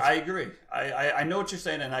 I agree. I know what you're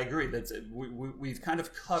saying, and I agree that we've kind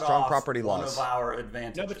of cut strong off property one laws. of our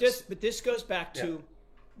advantages. No, but this goes back to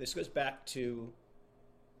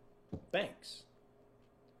banks.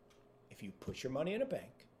 If you put your money in a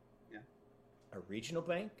bank, a regional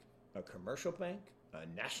bank, a commercial bank, a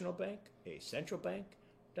national bank, a central bank,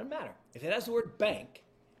 doesn't matter. If it has the word bank,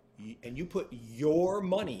 and you put your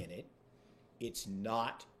money in it, it's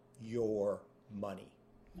not your money.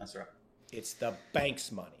 That's right. It's the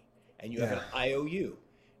bank's money. And you have an IOU.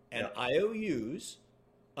 And IOUs,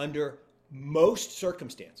 under most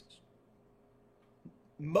circumstances,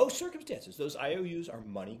 those IOUs are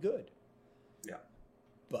money good. Yeah.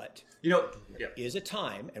 But is a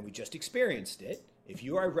time, and we just experienced it, if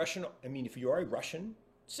you are a Russian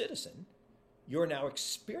citizen, you're now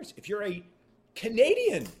experiencing. If you're a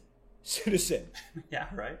Canadian citizen. Yeah,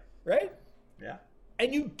 right. Right? Yeah.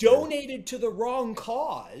 And you donated to the wrong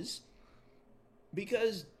cause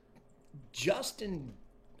because I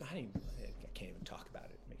can't even talk about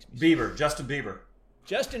it. It makes me Justin Bieber.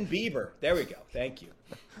 Justin Bieber. There we go. Thank you.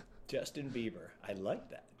 Justin Bieber. I like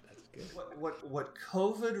that. That's good. What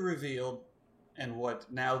COVID revealed, and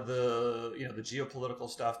what now the geopolitical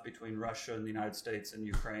stuff between Russia and the United States and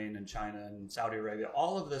Ukraine and China and Saudi Arabia,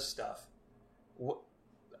 all of this stuff,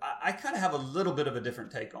 I kind of have a little bit of a different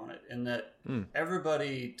take on it, in that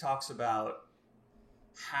everybody talks about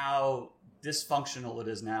how dysfunctional it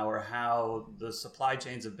is now, or how the supply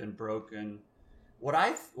chains have been broken.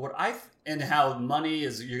 And how money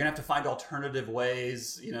is, you're gonna have to find alternative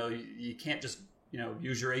ways. You can't just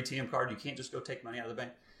use your ATM card. You can't just go take money out of the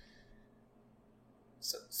bank.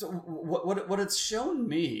 So what it's shown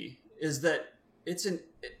me is that it's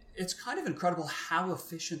kind of incredible how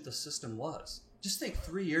efficient the system was. Just think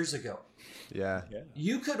 3 years ago. Yeah.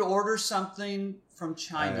 You could order something from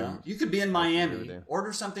China. You could be in Miami,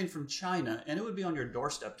 order something from China, and it would be on your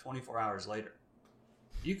doorstep 24 hours later.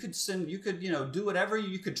 You could do whatever.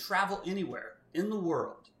 You could travel anywhere in the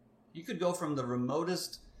world. You could go from the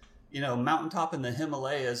remotest, mountaintop in the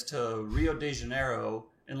Himalayas to Rio de Janeiro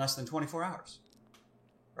in less than 24 hours.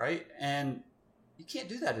 Right? And you can't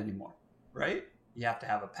do that anymore. Right? You have to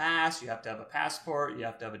have a pass. You have to have a passport. You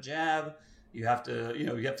have to have a jab. You have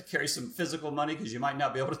to carry some physical money because you might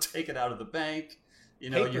not be able to take it out of the bank.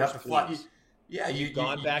 You have to fly. Please. You've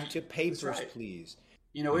gone back to papers, right. please.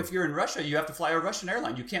 If you're in Russia, you have to fly a Russian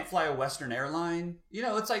airline. You can't fly a Western airline.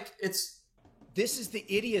 This is the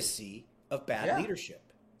idiocy of bad leadership.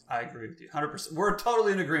 I agree with you 100%. We're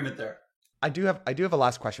totally in agreement there. I do have a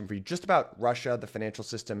last question for you, just about Russia, the financial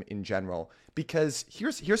system in general, because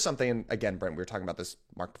here's something. And again, Brent, we were talking about this,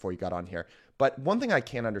 Mark, before you got on here. But one thing I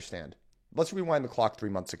can't understand. Let's rewind the clock 3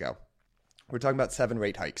 months ago. We were talking about 7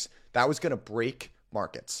 rate hikes. That was going to break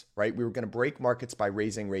markets, right? We were going to break markets by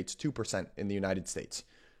raising rates 2% in the United States.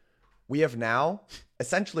 We have now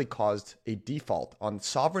essentially caused a default on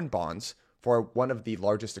sovereign bonds for one of the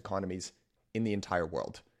largest economies in the entire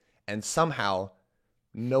world. And somehow,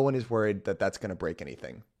 no one is worried that that's going to break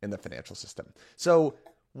anything in the financial system. So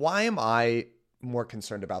why am I more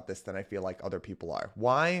concerned about this than I feel like other people are?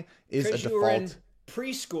 Why is a default... You were in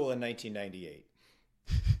preschool in 1998.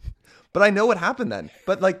 But I know what happened then.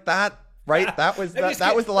 But like that, right? That was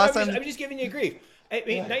the last time. I'm just giving you grief. I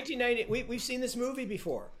mean, 1990. We've seen this movie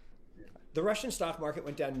before. The Russian stock market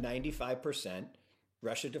went down 95%.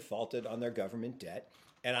 Russia defaulted on their government debt,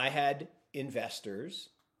 and I had investors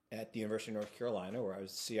at the University of North Carolina, where I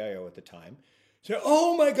was the CIO at the time, say,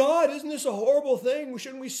 "Oh my God, isn't this a horrible thing?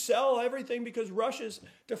 Shouldn't we sell everything because Russia's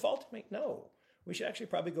defaulted?" No, we should actually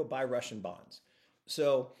probably go buy Russian bonds.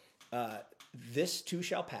 So this too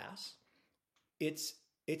shall pass. It's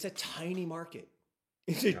a tiny market.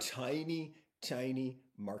 It's a tiny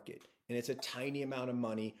market. And it's a tiny amount of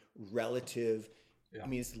money relative. I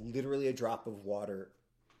mean, it's literally a drop of water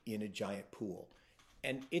in a giant pool.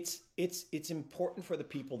 And it's important for the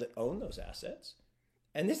people that own those assets.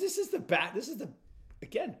 And this is bad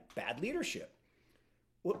leadership.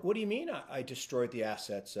 What do you mean I destroyed the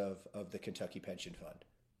assets of the Kentucky Pension Fund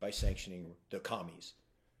by sanctioning the commies?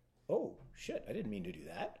 Oh shit, I didn't mean to do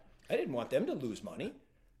that. I didn't want them to lose money.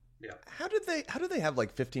 Yeah. How did they have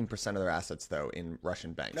like 15% of their assets though in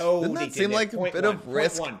Russian banks? No, didn't that seem like a bit of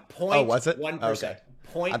risk? Oh, was it? 1%. Okay.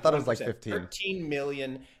 I thought it was like 15. 13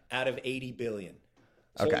 million out of 80 billion.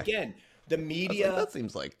 So okay. Again, the media that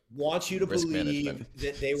seems like wants you to believe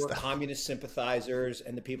that they were communist sympathizers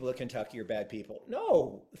and the people of Kentucky are bad people.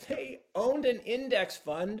 No, they owned an index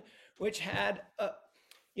fund which had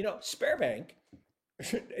Sberbank.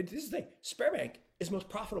 This is the thing. Sberbank is the most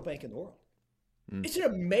profitable bank in the world. It's an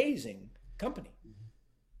amazing company.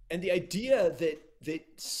 And the idea that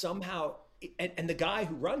somehow, and the guy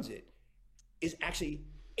who runs it is actually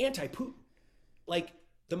anti-Putin, like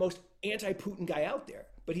the most anti-Putin guy out there,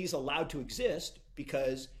 but he's allowed to exist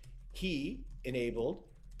because he enabled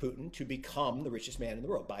Putin to become the richest man in the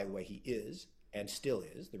world. By the way, he is and still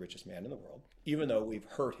is the richest man in the world. Even though we've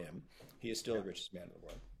hurt him, he is still the richest man in the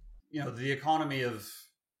world. The economy of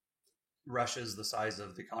Russia is the size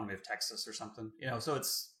of the economy of Texas or something, so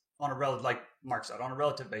it's on a relative, like Mark said, on a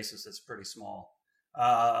relative basis, it's pretty small.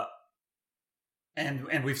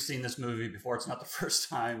 And we've seen this movie before. It's not the first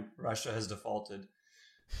time Russia has defaulted.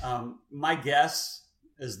 My guess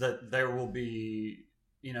is that there will be,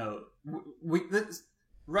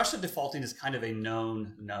 Russia defaulting is kind of a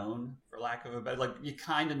known, for lack of a better, like you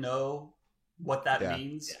kind of know what that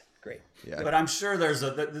means. Yeah. Great. Yeah. But I'm sure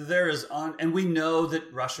and we know that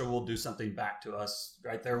Russia will do something back to us,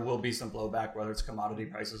 right? There will be some blowback, whether it's commodity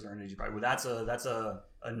prices or energy prices. That's a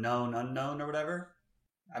known unknown or whatever.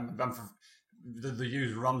 I'm for the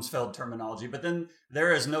use Rumsfeld terminology, but then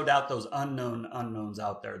there is no doubt those unknown unknowns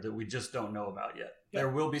out there that we just don't know about yet. Yeah. There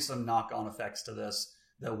will be some knock-on effects to this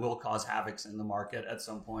that will cause havocs in the market at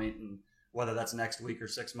some point, and whether that's next week or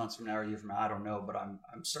 6 months from now or a year from now, I don't know, but I'm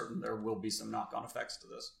certain there will be some knock-on effects to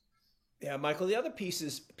this. Yeah, Michael, the other piece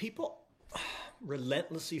is people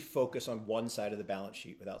relentlessly focus on one side of the balance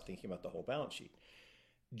sheet without thinking about the whole balance sheet.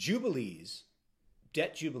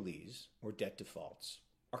 Debt jubilees or debt defaults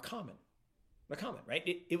are common. They're common, right?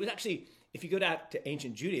 It was actually, if you go back to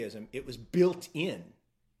ancient Judaism, it was built in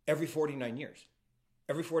every 49 years.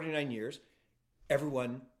 Every 49 years,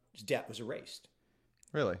 everyone's debt was erased.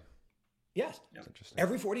 Really? Yes. That's interesting.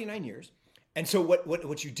 Every 49 years. And so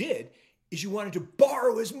what you did is you wanted to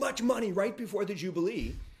borrow as much money right before the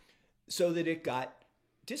Jubilee so that it got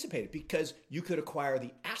dissipated because you could acquire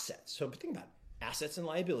the assets. So think about it. Assets and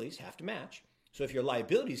liabilities have to match. So if your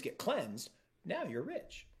liabilities get cleansed, now you're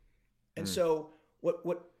rich. And so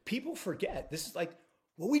what people forget, this is like,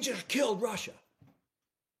 well, we just killed Russia.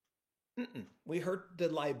 We hurt the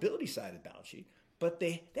liability side of the balance sheet, but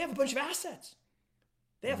they have a bunch of assets.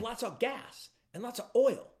 They have lots of gas and lots of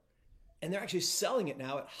oil, and they're actually selling it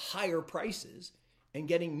now at higher prices and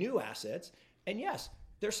getting new assets. And yes,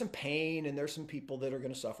 there's some pain and there's some people that are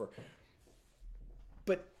going to suffer.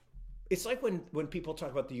 But it's like when people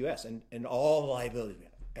talk about the U.S. and all the liabilities we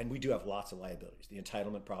have, and we do have lots of liabilities. The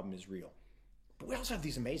entitlement problem is real. But we also have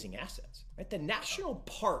these amazing assets, right? The national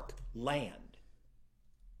park land.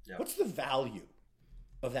 Yeah. What's the value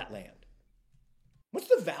of that land? What's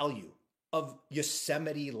the value of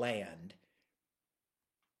Yosemite land?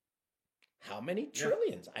 How many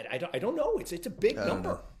trillions? I don't know. It's a big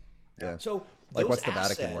number. Yeah. So like, what's the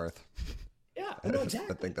Vatican worth? Yeah, no,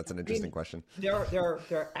 exactly. I think that's an interesting question. There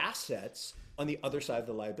are assets on the other side of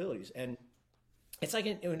the liabilities, and it's like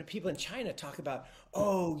when people in China talk about,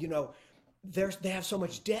 they have so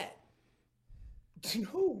much debt.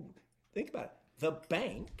 No, think about it. The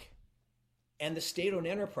bank and the state-owned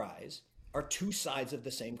enterprise are two sides of the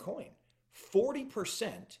same coin.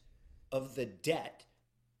 40% of the debt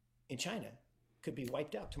in China could be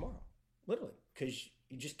wiped out tomorrow, literally, because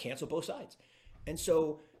you just cancel both sides. And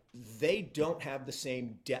so they don't have the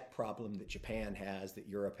same debt problem that Japan has, that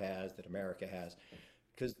Europe has, that America has,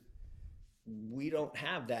 because we don't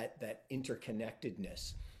have that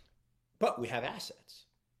interconnectedness, but we have assets.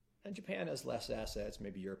 And Japan has less assets.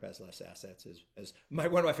 Maybe Europe has less assets. One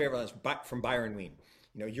of my favorite lines from Byron Wien.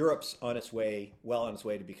 Europe's on its way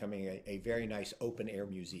to becoming a very nice open air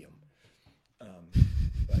museum.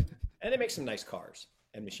 And they make some nice cars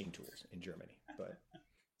and machine tools in Germany. But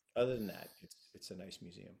other than that, it's a nice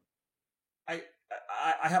museum. I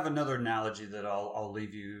have another analogy that I'll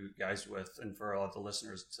leave you guys with, and for all the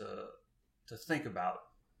listeners to think about,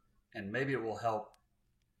 and maybe it will help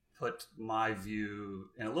put my view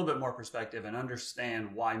in a little bit more perspective and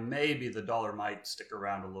understand why maybe the dollar might stick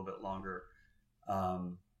around a little bit longer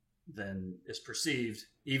than is perceived,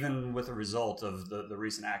 even with the result of the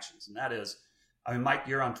recent actions. And that is, Mike,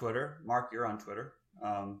 you're on Twitter. Mark, you're on Twitter.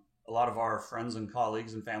 A lot of our friends and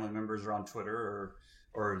colleagues and family members are on Twitter,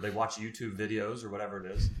 or they watch YouTube videos or whatever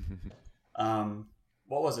it is.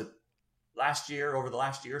 What was it? Over the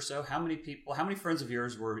last year or so, how many friends of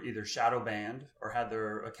yours were either shadow banned or had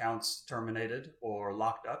their accounts terminated or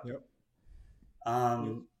locked up? Yep.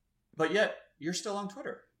 But yet you're still on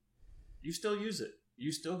Twitter. You still use it.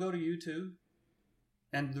 You still go to YouTube.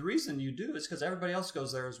 And the reason you do is because everybody else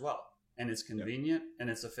goes there as well. And it's convenient and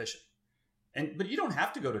it's efficient. But you don't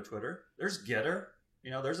have to go to Twitter. There's Getter.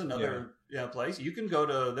 There's another place. You can go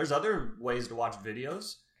to, there's other ways to watch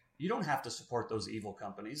videos. You don't have to support those evil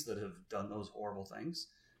companies that have done those horrible things,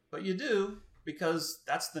 but you do because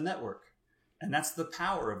that's the network, and that's the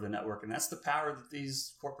power of the network, and that's the power that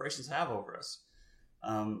these corporations have over us.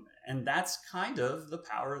 And that's kind of the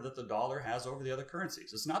power that the dollar has over the other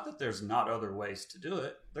currencies. It's not that there's not other ways to do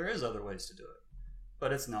it. There is other ways to do it,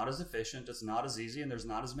 but it's not as efficient. It's not as easy, and there's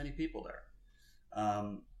not as many people there.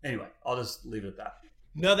 Anyway, I'll just leave it at that.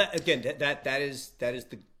 No, that is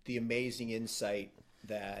the amazing insight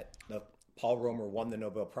that Paul Romer won the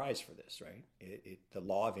Nobel Prize for this, right? The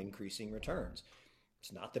law of increasing returns.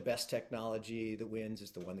 It's not the best technology that wins, it's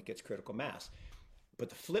the one that gets critical mass. But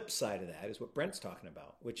the flip side of that is what Brent's talking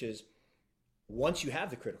about, which is once you have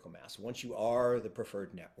the critical mass, once you are the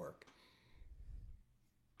preferred network,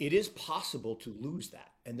 it is possible to lose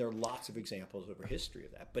that. And there are lots of examples over history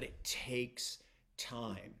of that, but it takes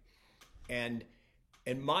time. And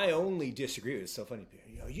my only disagreement is so funny.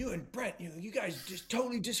 You and Brent, you guys just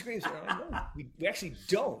totally disagree. No, we actually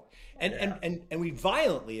don't. And we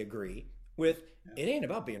violently agree with it ain't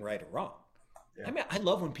about being right or wrong. Yeah. I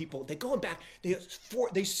love when people, they going back,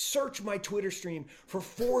 they search my Twitter stream for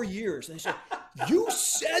 4 years and they say, you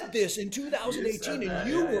said this in 2018 and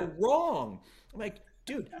you were wrong. I'm like,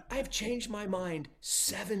 dude, I have changed my mind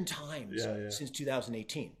 7 times since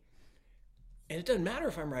 2018. And it doesn't matter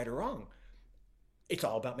if I'm right or wrong. It's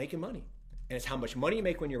all about making money. And it's how much money you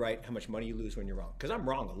make when you're right, how much money you lose when you're wrong. Because I'm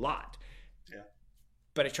wrong a lot. Yeah.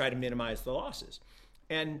 But I try to minimize the losses.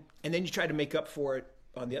 And then you try to make up for it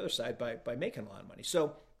on the other side by making a lot of money.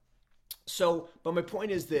 But my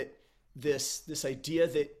point is that this idea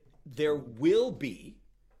that there will be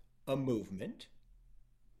a movement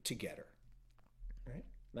to Getter, right?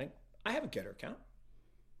 Like, I have a Getter account,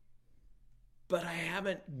 but I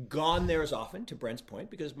haven't gone there as often, to Brent's point,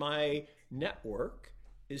 because my network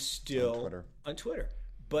is still on Twitter.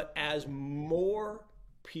 But as more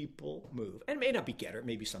people move. And it may not be Getter, it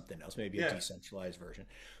may be something else, maybe Yeah. a decentralized version.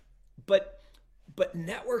 But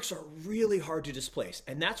networks are really hard to displace.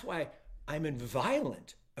 And that's why I'm in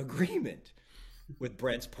violent agreement with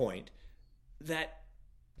Brent's point that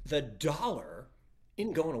the dollar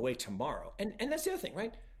isn't going away tomorrow. And that's the other thing,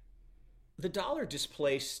 right? The dollar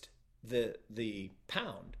displaced the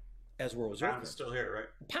pound as world reserve. Pound is still here, right?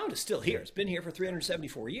 The pound is still here. It's been here for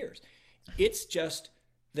 374 years. It's just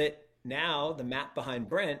that now the map behind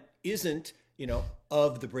Brent isn't,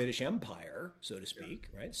 of the British Empire, so to speak,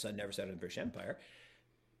 right? Sun never set in the British Empire.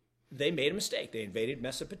 They made a mistake. They invaded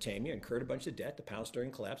Mesopotamia, incurred a bunch of debt. The pound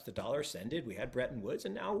sterling collapsed. The dollar ascended. We had Bretton Woods,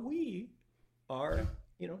 and now we are,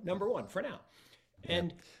 number one for now.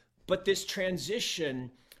 But this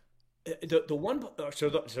transition, the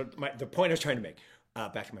point I was trying to make,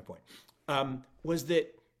 back to my point, was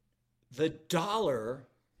that the dollar,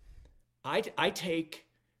 I take,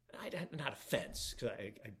 not offense, because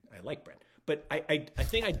I like Brent, but I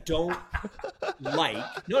think I don't like,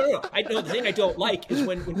 no. The thing I don't like is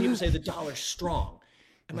when people say the dollar's strong.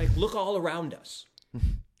 I'm like, look all around us.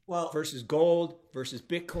 Well, versus gold, versus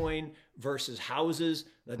Bitcoin, versus houses,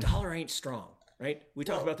 the dollar ain't strong, right? We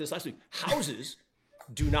talked about this last week. Houses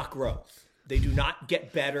do not grow. They do not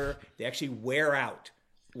get better. They actually wear out.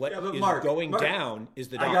 What is going down is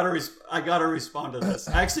the dollar. I gotta respond to this.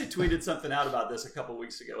 I actually tweeted something out about this a couple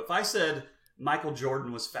weeks ago. If I said Michael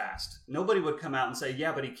Jordan was fast, nobody would come out and say,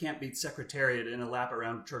 yeah, but he can't beat Secretariat in a lap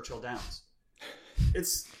around Churchill Downs.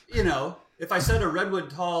 It's, if I said a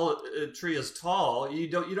redwood tree is tall, you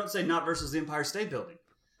don't say not versus the Empire State Building.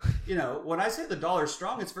 When I say the dollar's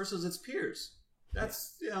strong, it's versus its peers.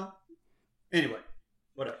 That's, anyway.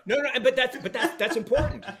 Whatever. No, but that's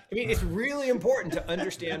important. I mean, it's really important to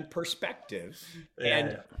understand perspective,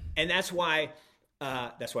 and that's why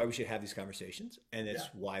we should have these conversations, and it's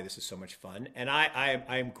why this is so much fun. And I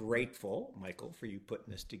am grateful, Michael, for you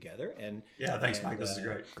putting this together. And thanks, Mike. This is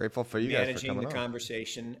great. Grateful for you guys for coming managing the on.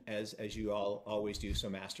 Conversation as you all always do so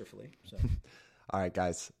masterfully. So, all right,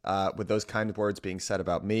 guys. With those kind words being said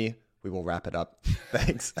about me, we will wrap it up.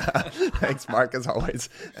 Thanks. Thanks, Mark, as always.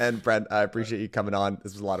 And Brent, I appreciate you coming on.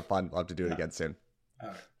 This was a lot of fun. We'll have to do it again soon. All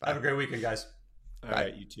right. Bye. Have a great weekend, guys. All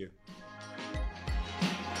right, you too.